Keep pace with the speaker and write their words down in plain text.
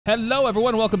Hello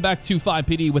everyone, welcome back to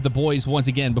FivePD with the boys once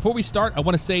again. Before we start, I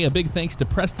want to say a big thanks to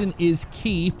Preston is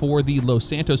Key for the Los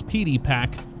Santos PD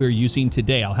pack we're using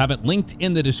today. I'll have it linked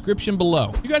in the description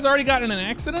below. You guys already got in an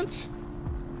accident?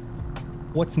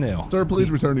 What's new? Sir, please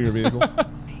return to your vehicle.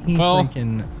 He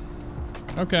freaking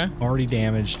okay. Already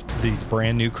damaged these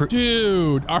brand new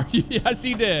Dude, are you? Yes,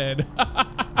 he did. Are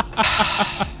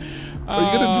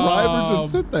you gonna drive or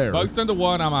just sit there? Bugs down to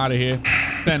 1, I'm out of here.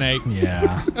 10-8.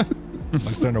 Yeah.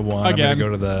 Bugs down to 1. Again. I'm gonna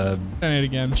go to the 10-8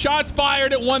 again. Shots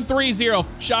fired at 130.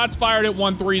 Shots fired at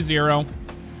 130. Shots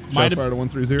fired at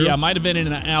 130? Yeah, might have been in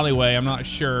an alleyway. I'm not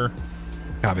sure.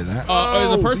 Copy that.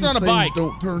 There's a person on a bike.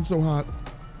 Don't turn so hot.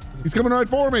 He's coming right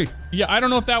for me. Yeah, I don't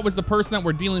know if that was the person that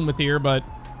we're dealing with here, but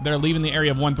they're leaving the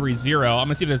area of 130. I'm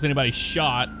gonna see if there's anybody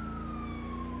shot.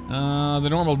 The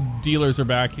normal dealers are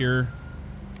back here.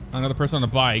 Another person on a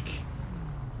bike.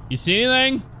 You see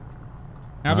anything?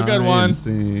 Have a good one. I'm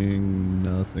seeing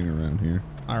nothing around here.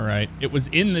 All right, it was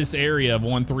in this area of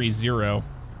 130,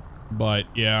 but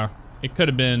yeah, it could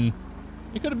have been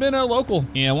a local.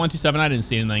 Yeah, 127. I didn't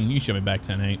see anything. You show me back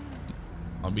 10-8.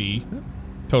 I'll be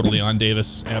totally on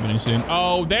Davis Avenue soon.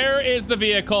 Oh, there is the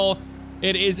vehicle.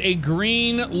 It is a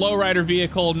green lowrider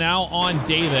vehicle now on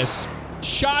Davis.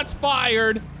 Shots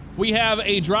fired. We have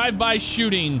a drive-by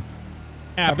shooting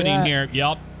happening here.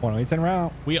 Yep. 108's en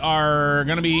route. We are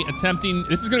gonna be attempting,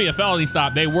 this is gonna be a felony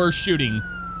stop. They were shooting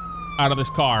out of this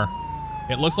car.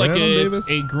 It looks like it's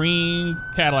a green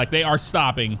Cadillac. They are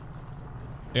stopping.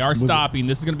 They are stopping.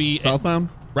 This is gonna be southbound?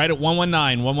 Right at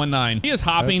 119. He is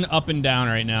hopping up and down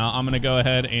right now. I'm gonna go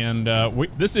ahead and,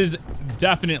 this is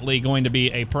definitely going to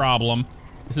be a problem.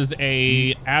 This is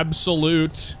a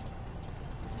absolute.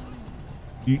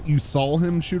 You saw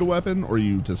him shoot a weapon or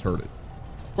you just heard it?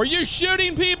 Were you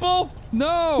shooting people?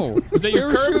 No. Was that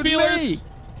your curb feelers? Me.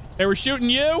 They were shooting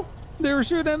you? They were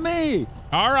shooting at me.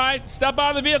 All right, step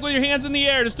out of the vehicle with your hands in the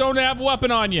air. Just don't have a weapon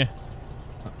on you.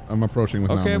 I'm approaching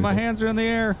with okay, my hands are in the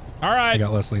air. All right. I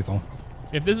got less lethal.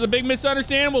 If this is a big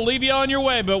misunderstanding, we'll leave you on your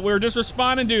way, but we're just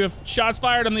responding to shots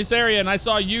fired in this area, and I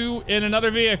saw you in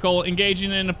another vehicle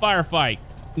engaging in a firefight.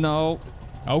 No.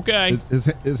 Okay.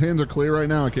 His hands are clear right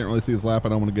now. I can't really see his lap. I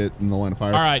don't want to get in the line of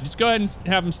fire. All right, just go ahead and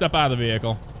have him step out of the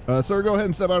vehicle. Sir, go ahead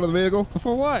and step out of the vehicle.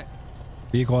 For what?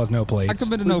 Vehicle has no plates. I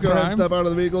committed Please no go ahead and crime. step out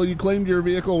of the vehicle. You claimed your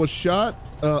vehicle was shot.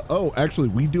 Oh, actually,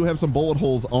 we do have some bullet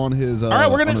holes on his. All right,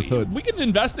 on his hood. We can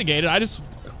investigate it.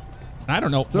 I don't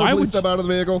know. Sir, why please would step out of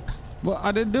the vehicle? Well,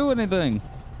 I didn't do anything.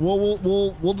 Well,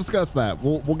 we'll discuss that.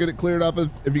 We'll get it cleared up.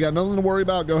 If you got nothing to worry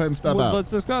about, go ahead and step out. Let's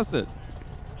discuss it.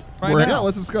 Yeah,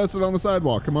 let's discuss it on the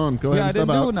sidewalk. Come on, go ahead and step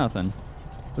out. I didn't do nothing.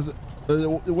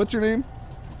 What's your name?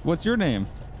 What's your name?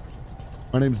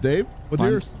 My name's Dave. What's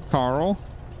yours? Carl.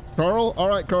 Carl? All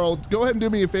right, Carl. Go ahead and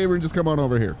do me a favor and just come on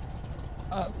over here.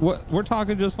 We're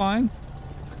talking just fine.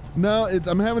 No,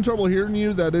 I'm having trouble hearing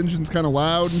you. That engine's kind of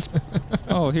loud.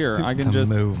 Oh, here I can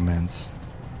just movements.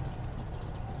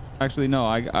 Actually, no.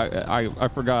 I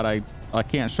forgot. I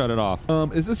can't shut it off.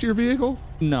 Is this your vehicle?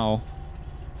 No.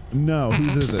 No.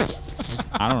 Whose is it?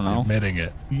 I don't know. Admitting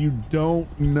it. You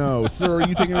don't know, sir. Are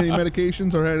you taking any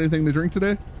medications or had anything to drink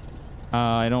today?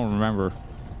 I don't remember.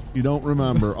 You don't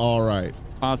remember. All right.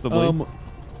 Possibly.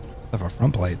 Have a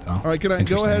front plate though. All right. Can I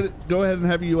go ahead and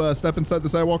have you step inside the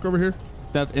sidewalk over here?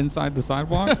 Step inside the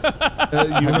sidewalk.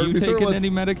 Have you taken any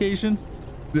medication?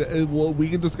 Well, we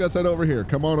can discuss that over here.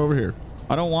 Come on over here.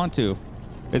 I don't want to.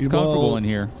 It's comfortable in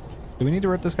here. Do we need to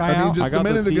rip this guy out? Just a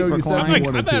minute ago you said you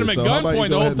wanted to. I've had him at gunpoint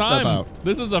the whole time.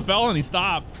 This is a felony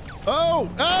stop. Oh,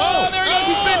 there he goes.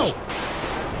 He's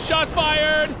been shots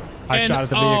fired. I shot at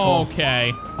the vehicle.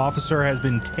 Okay. Officer has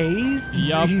been tased.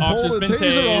 Yep, he officer's pulled a been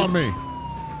taser tased. on me.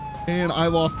 And I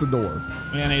lost the door.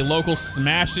 And a local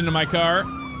smashed into my car.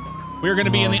 We're going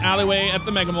to be in the alleyway at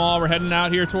the Mega Mall. We're heading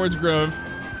out here towards Grove.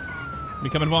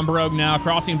 We're coming up on Brogue now,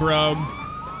 crossing Brogue.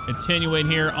 Continuing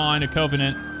here on a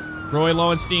Covenant. Roy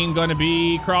Lowenstein going to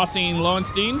be crossing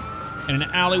Lowenstein in an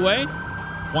alleyway.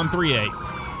 138.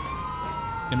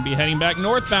 Going to be heading back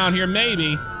northbound here,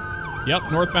 maybe.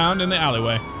 Yep, northbound in the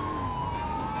alleyway.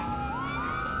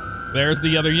 There's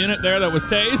the other unit there that was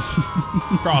tased.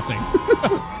 Crossing.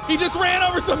 He just ran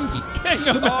over some gang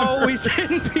of members. Oh, he's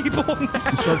hitting people now.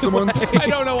 I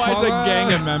don't know why I said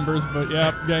gang of members, but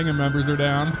yep, gang of members are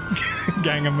down.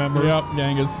 Gang of members. Yep,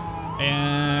 gangas.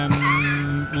 And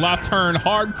left turn,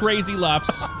 hard, crazy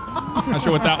lefts. Not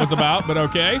sure what that was about, but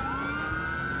okay.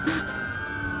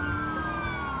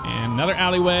 And another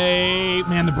alleyway.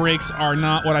 Man, the brakes are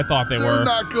not what I thought they were. They're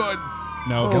not good.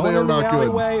 No. Oh, they are not good.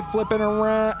 Alleyway, flipping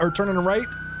around or turning right.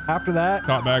 After that,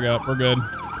 Caught back up. We're good.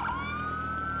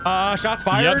 Shots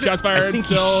fired. Yep, shots fired. I think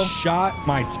Still. he shot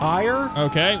my tire.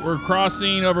 Okay, we're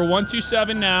crossing over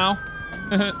 127 now.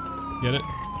 Get it?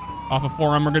 Off of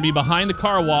Forum, we're gonna be behind the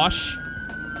car wash.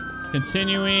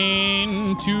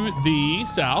 Continuing to the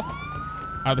south.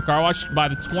 Out of the car wash by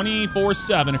the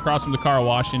 24/7 across from the car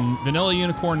wash in Vanilla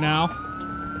Unicorn now.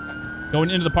 Going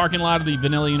into the parking lot of the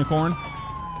Vanilla Unicorn.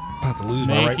 About to lose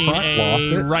my right Making front. Lost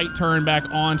a it. right turn back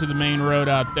onto the main road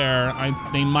out there.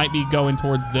 They might be going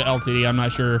towards the LTD. I'm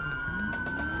not sure.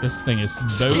 This thing is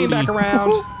booty. Came back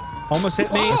around. Almost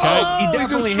hit me. Oh, He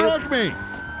definitely he just hit. struck me.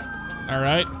 All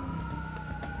right.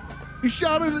 He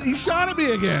shot at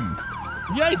me again.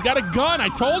 Yeah, he's got a gun. I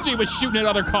told you he was shooting at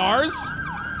other cars.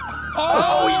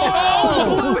 Oh, he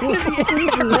just flew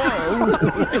into the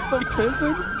air. The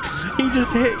physics. He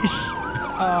just hit.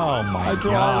 Oh my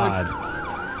Hydraulics. God.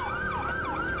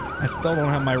 I still don't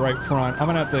have my right front. I'm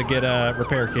gonna have to get a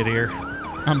repair kit here.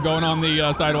 I'm going on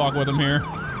the sidewalk with him here.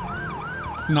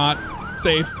 It's not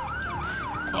safe.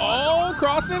 Oh,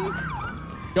 crossing.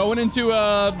 Going into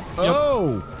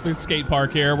the skate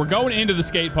park here. We're going into the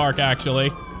skate park,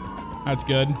 actually. That's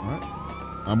good. All right.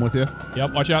 I'm with you.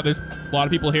 Yep, watch out. There's a lot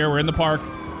of people here. We're in the park.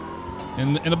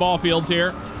 In the ball fields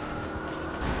here.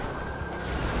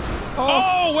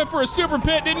 Oh, went for a super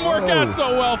pit. Didn't work out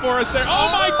so well for us there. Oh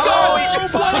my God! He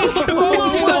just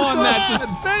broken on that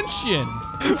suspension.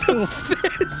 He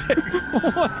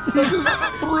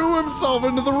just threw himself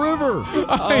into the river.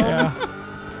 Yeah.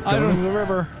 I don't know the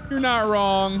river. You're not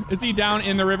wrong. Is he down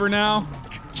in the river now?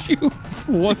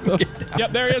 What the?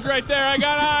 Yep, there he is right there. I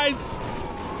got eyes.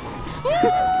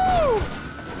 Woo!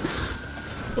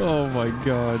 Oh my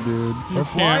God, dude. We're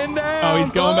flying down. Oh, he's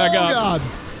going back up. God.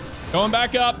 Going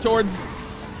back up towards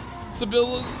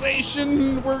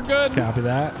civilization. We're good. Copy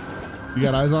that. You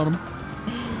got eyes on him?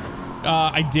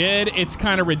 I did. It's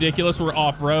kind of ridiculous. We're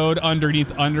off-road underneath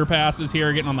underpasses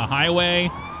here, getting on the highway.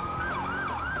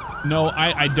 No,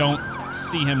 I don't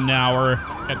see him now. We're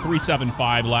at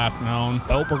 375 last known.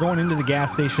 Oh, we're going into the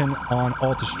gas station on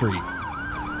Alta Street.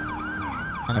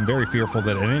 I'm very fearful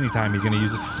that at any time he's going to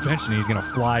use a suspension, he's going to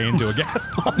fly into a gas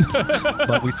pump.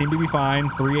 But we seem to be fine.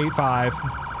 385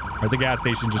 at the gas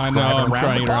station, just I know. driving I'm around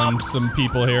trying the to get around pumps. some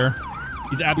people here.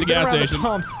 He's at the We've been gas around station. The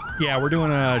pumps. Yeah, we're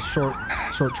doing a short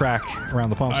track around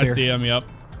the pumps I here. see him. Yep.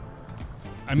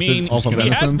 I mean, off of he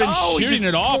has Edison? been Oh, he shooting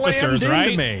just at officers, slammed right?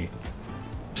 into me.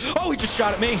 Oh, he just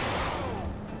shot at me.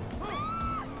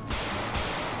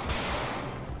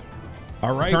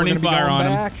 All right, Turning we're gonna be fire going on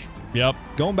him. back. Yep.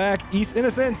 Going back, East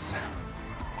Innocence.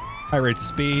 High rates of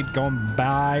speed, going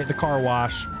by the car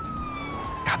wash.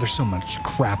 God, there's so much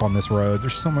crap on this road.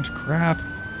 There's so much crap.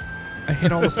 I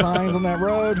hit all the signs on that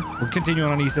road. We're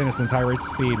continuing on East Innocence, high rates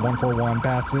of speed, 141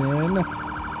 passing.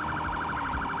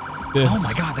 This, Oh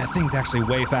my God, that thing's actually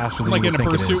way faster than like you in would a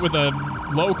think it pursuit is. with a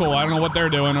local. I don't know what they're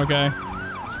doing. Okay.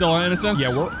 Still on Innocence?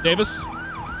 Yeah, we're- Davis?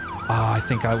 I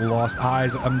think I lost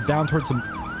eyes. I'm down towards the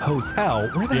hotel.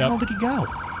 Where the Yep. hell did he go?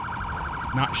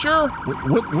 Not sure.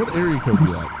 What area code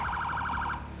you at?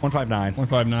 159.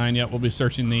 159. Yep, we'll be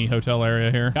searching the hotel area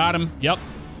here. Got him. Yep.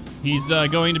 He's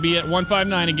going to be at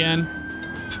 159 again.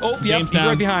 Oh, yep, he's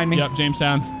right behind me. Yep,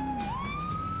 Jamestown.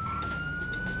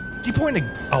 Is he pointing?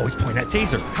 Oh, he's pointing at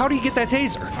taser. How do you get that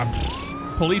taser?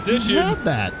 Police You issued. had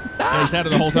that. Yeah, he's had it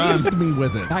the whole time. Tased me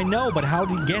with it. I know, but how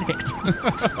do you get it?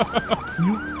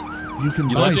 You can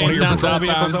You buy let James tasers. down patrol southbound,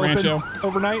 vehicles open Rancho.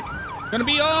 overnight? Gonna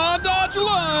be on Dodge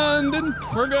London.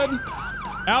 We're good.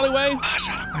 Alleyway.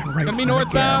 My right Gonna be front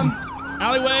northbound. again.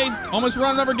 Alleyway. Almost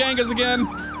running over Genghis again.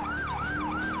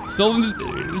 Still in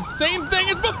the same thing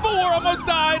as before. Almost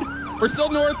died. We're still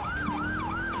north.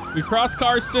 We crossed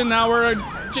Carston. Now we're at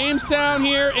Jamestown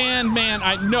here. And man,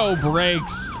 no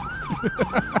brakes.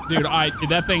 Dude,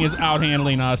 that thing is out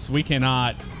handling us. We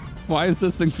cannot Why is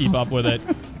this thing keep up with it.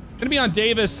 Gonna be on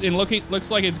Davis and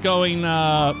looks like it's going,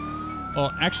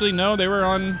 well, actually, no, they were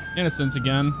on Innocence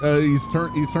again. He's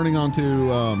turning onto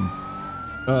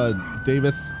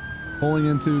Davis, pulling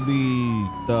into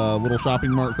the little shopping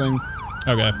mart thing.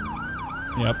 Okay.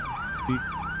 Yep.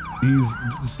 He's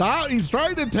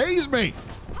trying to tase me.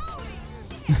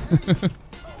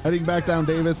 Heading back down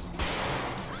Davis.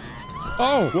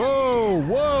 Oh,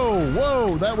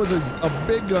 Whoa. That was a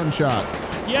big gunshot.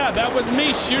 yeah, that was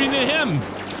me shooting at him.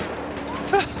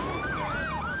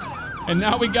 And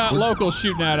now we got locals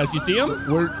shooting at us. You see him?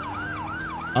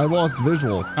 I lost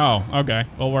visual. Oh, okay.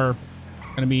 Well, we're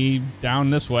gonna be down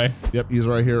this way. Yep, he's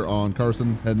right here on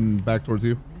Carson, heading back towards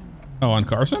you. Oh, on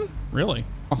Carson? Really?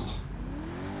 Oh.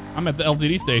 I'm at the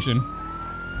LTD station.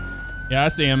 Yeah, I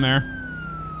see him there.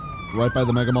 Right by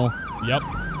the Mega Mall. Yep.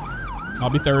 I'll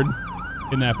be third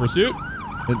in that pursuit.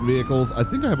 Hit vehicles. I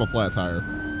think I have a flat tire.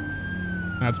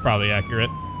 That's probably accurate.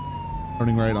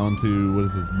 Turning right onto, what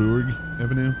is this, Bourg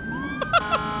Avenue?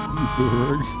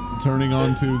 Bourg. Turning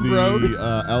onto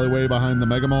the alleyway behind the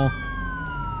Mega Mall.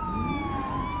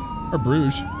 Or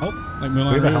Bruges. Oh, Like we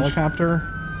Moulin have a Rouge. helicopter.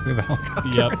 We have a helicopter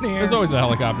Yep. in the air. There's always a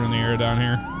helicopter in the air down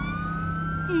here.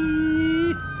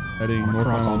 Heading Wanna northbound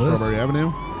cross on all this? Strawberry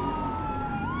Avenue.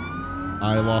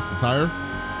 I lost a tire.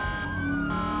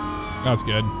 That's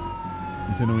good.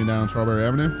 Continuing down Strawberry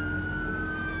Avenue.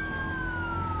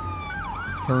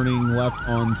 Turning left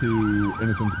onto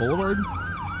Innocence Boulevard.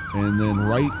 And then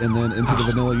right, and then into the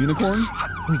Vanilla Unicorn.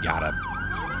 We got him.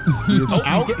 He is Oh,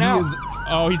 out. he's getting out.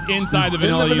 Oh, he's inside the in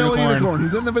Vanilla Unicorn.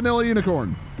 He's in the Vanilla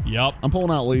Unicorn. Yep. I'm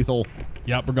pulling out Lethal.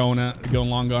 Yep, we're going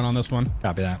long gun on this one.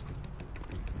 Copy that.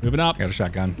 Moving up. Got a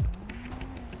shotgun.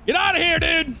 Get out of here,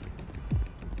 dude.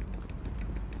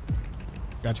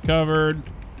 Got you covered.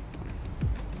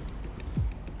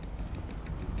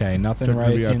 Okay, nothing Check the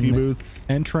right VIP in the booths.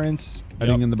 entrance.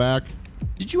 Heading in the back.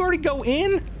 Did you already go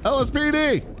in?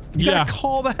 LSPD. You Yeah. gotta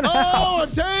call that Oh, I'm out.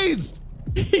 tased.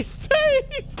 He's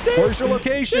tased. Where's your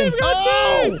location?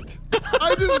 Tased.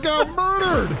 I just got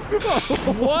murdered.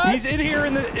 What? He's in here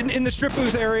in the strip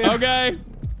booth area. Okay.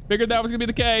 Figured that was gonna be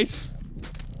the case.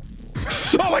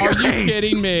 Oh my Are God! you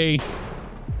kidding me?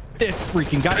 This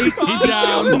freaking guy. He's He's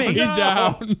down. shooting me. He's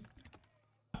down.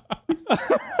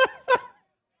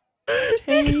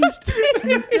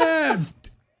 Yes.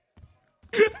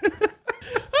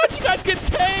 How'd you guys get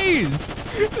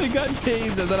tased? They got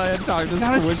tased, and then I had time to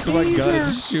Got a switch to my gun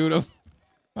and taser. shoot him.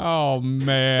 Oh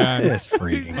man. This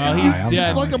freaking Well, guy. he's I'm dead.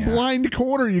 It's like a telling ya. blind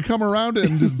corner. You come around it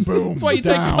and just boom. That's why you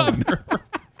down. take cover.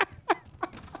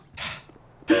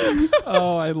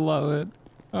 Oh, I love it.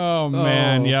 Oh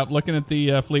man. Oh. Yep. Looking at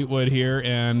the Fleetwood here,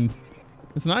 and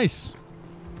it's nice.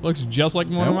 Looks just like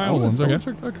one of my old ones. Okay.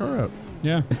 Check that car out.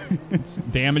 Yeah. It's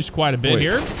damaged quite a bit Wait.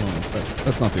 here. Oh,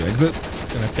 that's not the exit.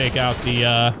 Gonna take out the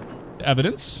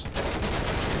evidence.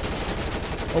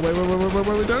 Oh wait,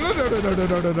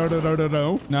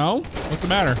 no. No? What's the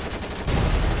matter?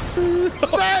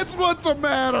 That's what's the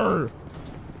matter.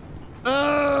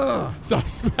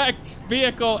 Suspect's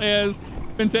vehicle is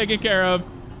been taken care of.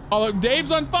 Although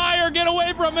Dave's on fire, get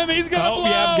away from him. He's gonna blow.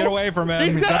 Yeah, get away from him.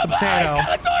 He's He's gonna got the blow. He's potato.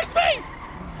 coming towards me.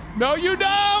 No, you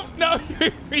don't. No,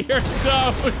 you're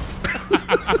toast.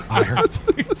 I heard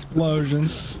the explosion. And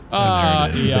there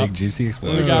it is, yep. big juicy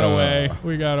explosion. We got away.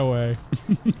 We got away.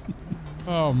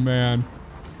 Oh man.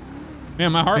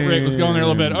 Man, my heart rate was going there a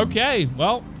little bit. Okay,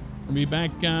 well, we'll be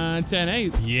back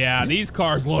 10-8. Yeah, these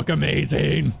cars look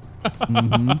amazing.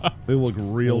 They look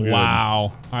real good.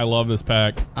 Wow, I love this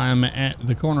pack. I'm at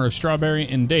the corner of Strawberry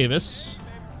and Davis.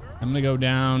 I'm gonna go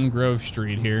down Grove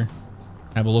Street here.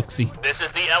 Have a look-see. This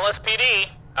is the LSPD.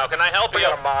 How can I help We you?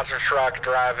 got a monster truck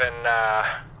driving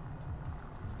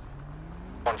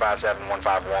 157,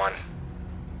 151,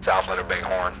 South Little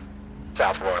Bighorn,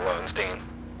 South Roy Lowenstein.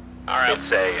 All right.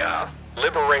 It's a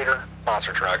Liberator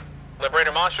monster truck.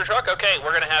 Liberator monster truck. Okay,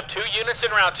 we're gonna have 2 units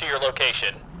en route to your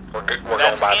location. We're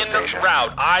That's going by the en station.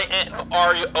 route.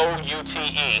 INROUTE.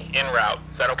 En route.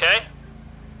 Is that okay?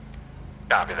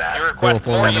 Copy that. You request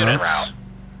 404 more en units. route.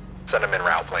 Send them en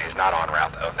route, please. Not en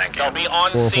route, though. Thank you. They'll be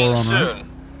on 404 scene en route.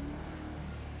 soon.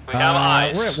 We have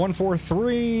eyes. We're at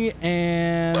 143,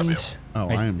 and Oh,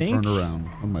 I am think, turned around.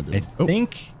 What am I I doing?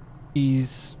 think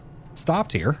he's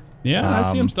stopped here. Yeah, I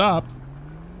see him stopped.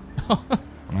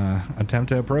 Attempt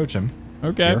to approach him.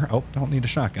 Okay. Here. Oh, don't need a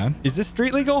shotgun. Is this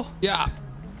street legal? Yeah.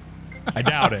 I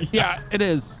doubt it. Yeah, it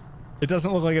is. It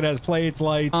doesn't look like it has plates,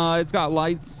 lights. It's got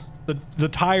lights. The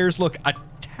tires look a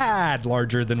tad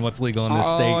larger than what's legal in this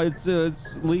Oh, state.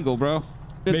 it's legal, bro. Fits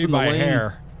Maybe in the by a lane.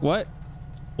 hair. What?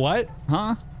 What?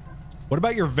 Huh? What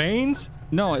about your veins?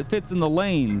 No, it fits in the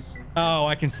lanes. Oh,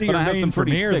 I can see But your I have some veins from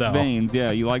pretty here, sick though. veins.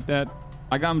 Yeah, you like that?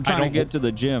 I'm trying to don't- get to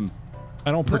the gym.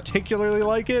 I don't particularly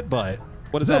like it, but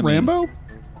What does Is that mean? Rambo?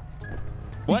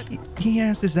 What? he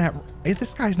has. Is that?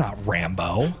 This guy's not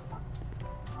Rambo.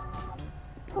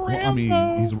 Well, I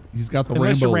mean, he's got the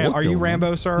Unless Rambo. you're look Are you going on.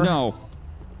 Rambo, sir? No.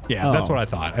 Yeah, that's Oh. what I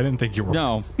thought. I didn't think you were.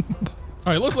 No.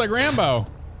 Oh, he looks like Rambo.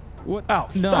 What? Oh, No,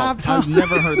 stop, I've Tom.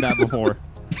 never heard that before.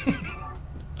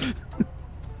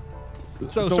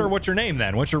 So, sir, what's your name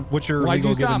then? What's your Why'd legal you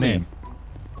given stop me? name?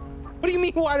 What do you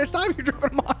mean? Why to stop? You're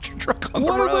driving a monster truck on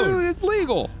What? the road. It's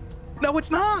legal. No, it's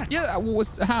not. Yeah.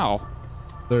 How?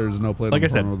 There's no plate Like on I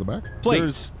the said, front or the back.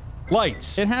 Plates,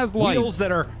 lights. It has wheels lights.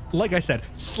 that are, like I said,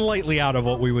 slightly out of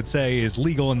what we would say is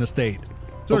legal in the state.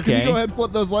 Sir, can you Okay. go ahead and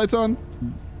flip those lights on?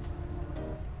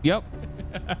 Yep.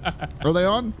 Are they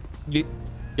on?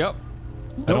 Yep.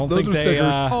 I don't those think are they.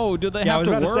 stickers. Oh, do they Yeah, I have was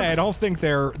to about work? to say I don't think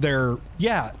they're.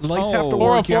 Yeah, lights have to Oh.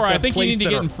 work. You 404, have to I have think you need plates to that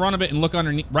get are- in front of it and look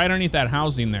underneath, right underneath that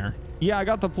housing there. Yeah, I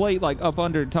got the plate like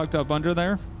tucked up under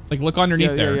there. Like look underneath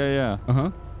Yeah, there. yeah.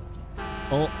 Uh-huh.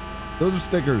 Oh, those are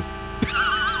stickers.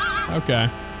 Okay.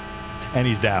 And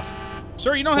he's deaf.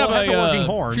 Sir, you don't Well, have it has a working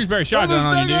horn. Shrewsbury Those shotgun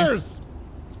are on you, do you? stickers.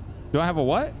 Do I have a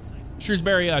what?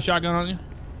 Shrewsbury shotgun on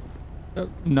you?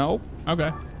 Nope.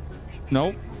 Okay.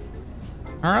 Nope.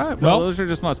 All right. No, Well, those are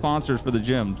just my sponsors for the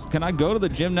gyms. Can I go to the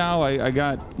gym now? I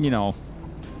got,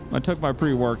 I took my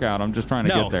pre-workout. I'm just trying to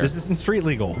No, get there. this isn't street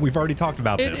legal. We've already talked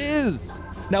about It this. is.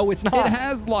 No, it's not. It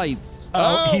has lights.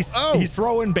 He's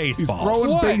throwing baseballs. He's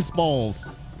throwing What? baseballs.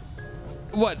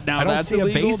 What now? I don't That's see a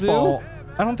illegal, baseball. dude?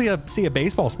 I don't think I see a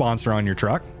baseball sponsor on your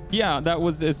truck. Yeah,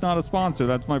 it's not a sponsor.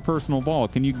 That's my personal ball.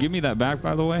 Can you give me that back,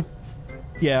 by the way?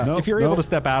 Yeah, Nope, if you're able nope. to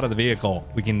step out of the vehicle,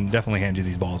 we can definitely hand you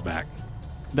these balls back.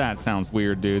 That sounds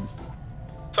weird, dude.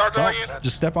 Sergeant, Well, all units.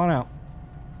 just step on out.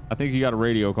 I think you got a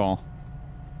radio call.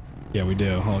 Yeah, we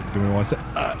do. Hold on, give me one sec.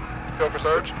 Go for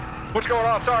Sarge. What's going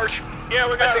on, Sarge? Yeah,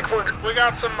 we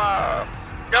got some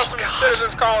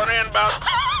citizens calling in about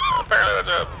apparently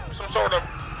there's some sort of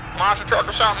monster truck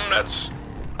or something that's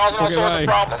causing all Okay, sorts bye. of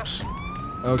problems.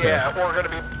 Okay. Yeah, we're gonna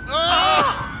be.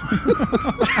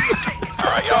 All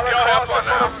right, y'all have fun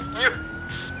now.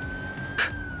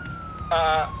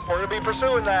 We're gonna be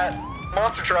pursuing that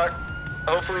monster truck.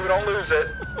 Hopefully we don't lose it.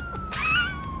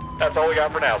 That's all we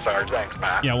got for now, Sarge. Thanks,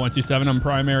 bye. yeah, 127. I'm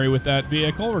primary with that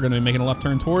vehicle. We're going to be making a left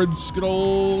turn towards good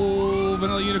old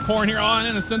Vanilla Unicorn here on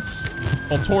Innocence.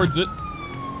 Well, towards it.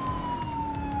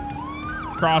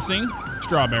 Crossing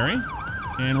Strawberry.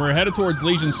 And we're headed towards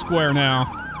Legion Square now.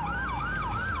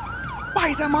 Why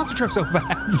is that monster truck so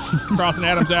fast? Crossing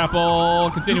Adams Apple.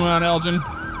 Continuing on Elgin.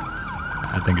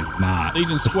 I think it's not.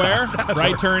 Legion Square.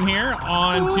 Right turn here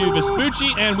on to Vespucci.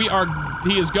 And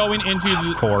he is going into Of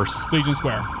the course. Legion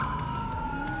Square.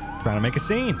 Trying to make a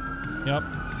scene. Yep.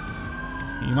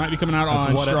 He might be coming out That's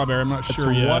on what Strawberry. I'm not That's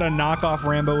sure yet. what a knockoff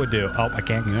Rambo would do. Oh, I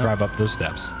can't Yep. drive up those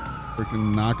steps.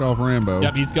 Freaking knockoff Rambo.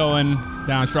 Yep, he's going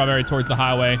down Strawberry towards the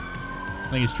highway. I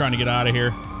think he's trying to get out of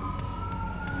here.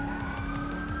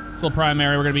 Still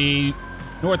primary. We're going to be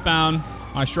northbound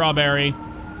on Strawberry,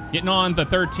 getting on the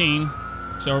 13.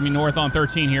 So we're going to be north on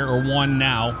 13 here, or 1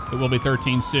 now. It will be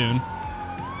 13 soon.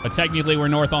 But technically, we're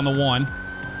north on the 1.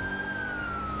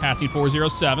 Passing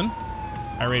 407.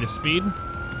 High rate of speed.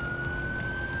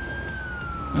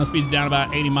 Now speed's down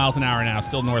about 80 miles an hour now,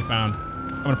 still northbound.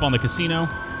 Coming up on the casino.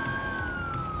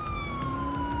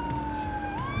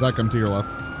 Does that come to your left?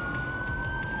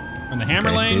 On the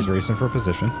Hammer Lane. He's racing for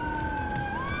position.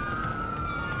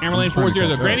 Hammer Lane trying to 4-0.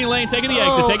 catch Granny up. Lane taking the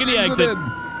exit. Taking the exit. exited.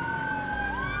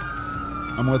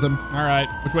 I'm with him. All right.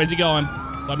 Which way's he going?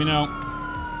 Let me know.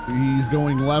 He's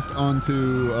going left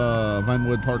onto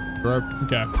Vinewood Park Drive.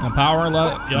 Okay. Now power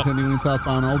left. Yep. Continuing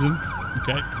southbound Elgin.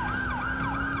 Okay.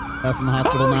 Passing the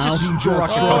hospital Oh, now. just He struck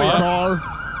just a struck a car.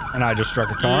 car. And I just struck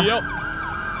a car. Yep.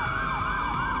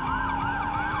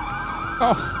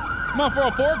 Oh, come on,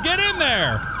 404. Get in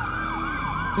there.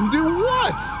 And do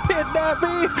what? Hit that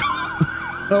vehicle.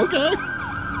 Okay.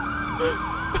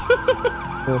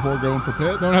 404 going for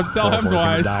pit. Don't have to tell him 404's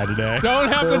gonna twice. die today. Don't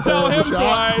have to 404 tell him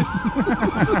shot. twice.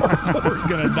 4's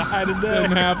gonna die today.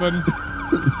 Didn't happen.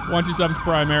 127's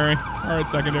primary. All right,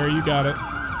 secondary. You got it.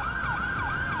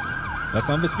 That's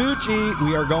on Vespucci.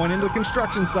 We are going into the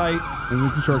construction site. In the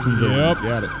construction zone. Yep.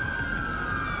 Got it.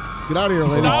 Get out of here,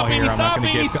 lady. Stopping. here. He's I'm not gonna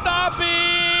stopping. get He's go-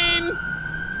 stopping.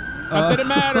 Not that it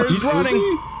matters. He's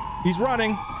running. He's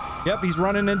running. Yep, he's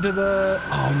running into the...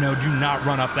 Oh, no, do not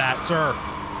run up that, sir.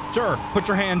 Sir, put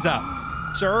your hands up.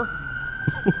 Sir?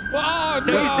 Oh,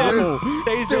 Dazed him.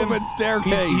 Dazed him. Stupid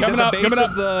staircase. He's Coming at up, the base coming up.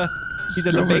 of the... He's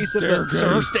at the Stupid base of the... staircase.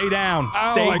 Sir, stay down.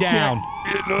 Oh, Stay I down.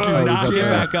 can't. Do he's not up get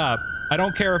there. back up. I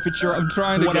don't care if it's your... I'm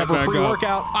trying to whatever get back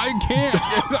pre-workout. up. I can't.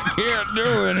 I can't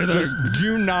do anything.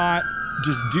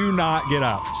 Just do not get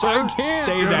up. Sir, I can't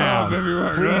stay get down. up if you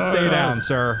are- Please stay down,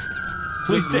 sir.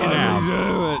 Please stay down.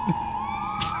 Do it.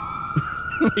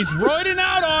 He's roiding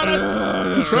out on us.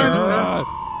 Sir,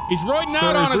 He's roiding Sir,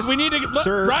 out is on us. this- We need to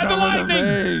Sir, ride the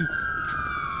lightning.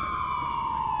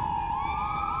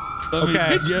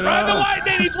 Okay. Ride the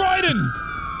lightning. He's roiding.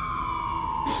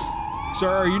 sir,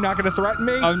 are you not going to threaten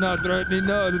me? I'm not threatening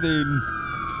nothing.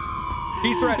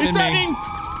 He's threatening He's threatening. me.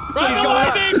 Ride the go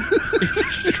up. lightning.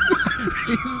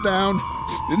 He's down.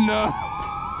 No.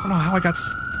 I don't know how I got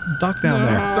stuck down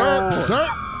there. Sir.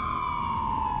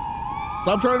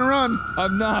 Stop trying to run.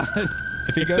 I'm not.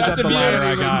 If he goes up Excessive the ladder,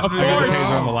 use I got of I got force.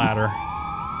 taser on the ladder.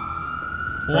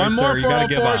 One sir, more you gotta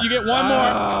give 404. up. You get one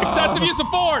more. Excessive use of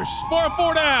force.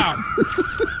 404 down.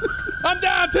 I'm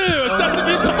down too. Excessive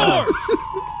use of force.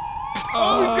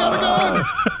 Oh, he's got a gun.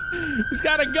 He's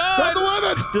got a Drop gun. the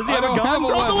weapon. Does he have a gun? have a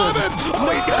Drop the weapon. weapon. Oh,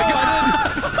 he's got a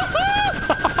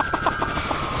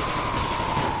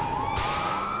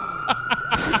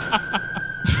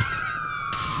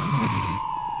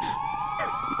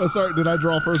Oh, sorry. Did I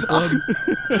draw first blood?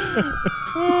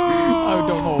 I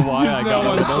don't know why I no got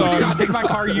one's it. son. gun. Take my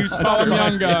car, you Call son him of a-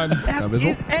 Young Gun. That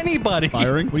is anybody.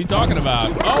 Firing. What are you talking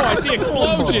about? Oh, I see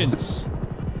explosions.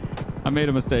 I made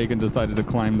a mistake and decided to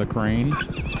climb the crane.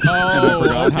 Oh,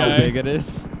 Forgot how big okay. it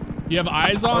is. You have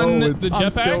eyes on Oh, the I'm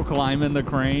still jetpack? climbing the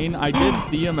crane. I did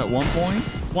see him at one point.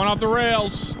 One off the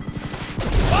rails.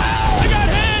 Oh, I got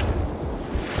hit.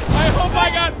 I hope I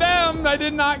got them. I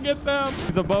did not get them.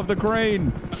 He's above the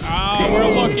crane. Oh, we're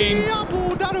looking.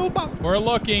 We're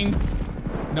looking.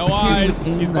 No eyes.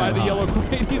 He's by the yellow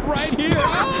crane. He's right here.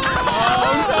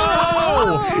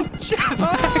 Oh,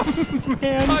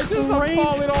 Man, I just am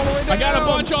falling all the way down. no. I got a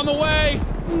bunch on the way.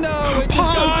 No, it just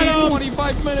Got took him. me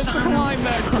 25 minutes to climb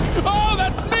that crane. Oh,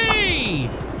 that's me.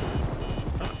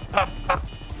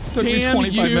 Took me Damn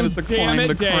 25 you, minutes to damn climb it,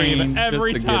 the crane. Dave.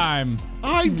 Every just to get- time.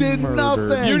 I did Murdered.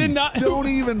 nothing. You did not- Don't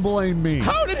even blame me.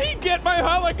 How did he get my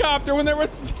helicopter when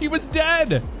he was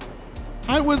dead?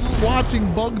 I was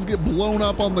watching bugs get blown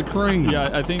up on the crane. Yeah,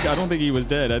 I don't think he was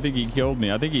dead. I think he killed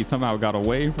me. I think he somehow got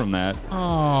away from that.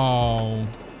 Oh, I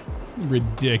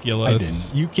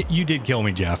ridiculous. didn't. You did kill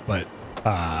me, Jeff, but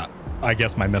I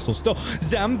guess my missile's still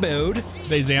zamboed.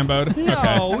 They zamboed?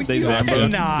 No, Okay. They you zamboed?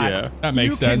 cannot. Yeah. That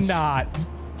makes sense. You cannot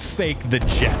fake the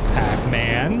jetpack,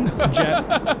 man.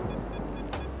 Jet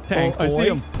tank I see boy.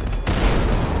 him.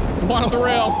 One of the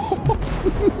rails.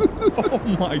 Oh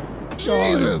my god.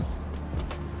 Jesus.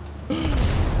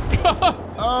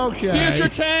 Okay. Here's your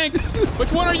tanks.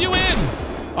 Which one are you in?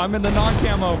 I'm in the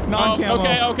non-camo. Non-camo.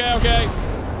 Oh, okay.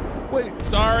 Wait,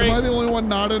 Sorry. am I the only one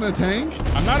not in a tank?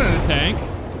 I'm not in a tank.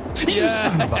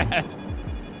 Son of a-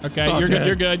 Okay, Suck you're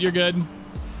good. it. You're good.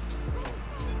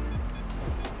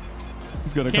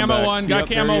 He's gonna come Camo back. one. Got Yep,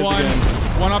 there he camo is one. again.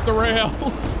 One off the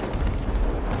rails.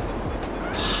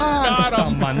 Pasta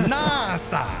him.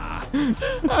 manasa.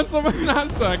 That's a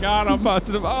Vanessa. Got him.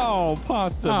 Pasta. Oh,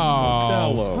 pasta. Oh,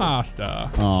 Modelo. pasta.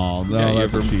 Oh, no, Yeah, you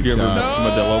that's ever, a cheap you ever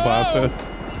shot. Modelo pasta?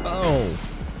 Oh.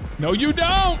 No, you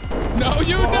don't. No,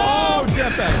 you don't.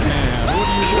 Jetpack man.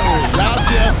 What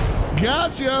are you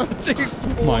Gotcha.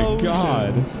 Explosions. My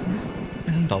God.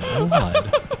 And the blood.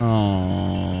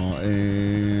 Oh,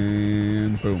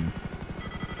 and boom.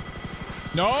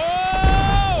 No.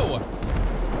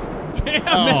 Damn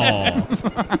Oh. it.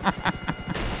 doing?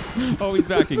 Oh, he's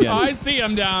back again. I see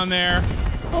him down there.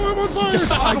 Oh, I'm on fire.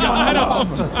 I got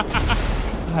him.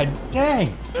 God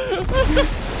dang.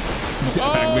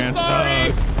 Oh, man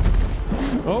sorry. sucks.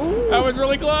 Oh. That was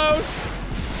really close.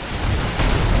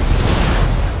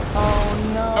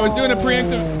 Oh no. I was doing a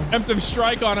preemptive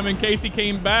strike on him in case he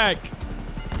came back.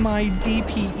 My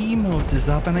DPE mode is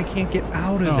up and I can't get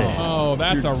out of it. Oh,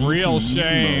 that's Your a real DPE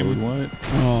shame. mode, What?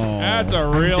 Oh. That's a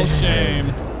real dead. shame.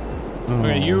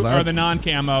 Okay, you that- are the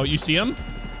non-camo. You see him?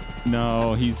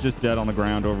 No, he's just dead on the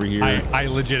ground over here. I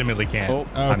legitimately can't. Oh,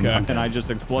 Okay. and I just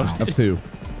exploded. F2.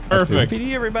 Perfect.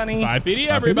 PD everybody. FivePD,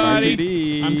 everybody.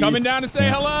 FivePD. I'm coming down to say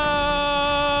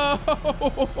hello.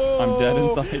 I'm dead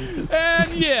inside this.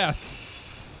 And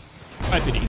yes. FivePD.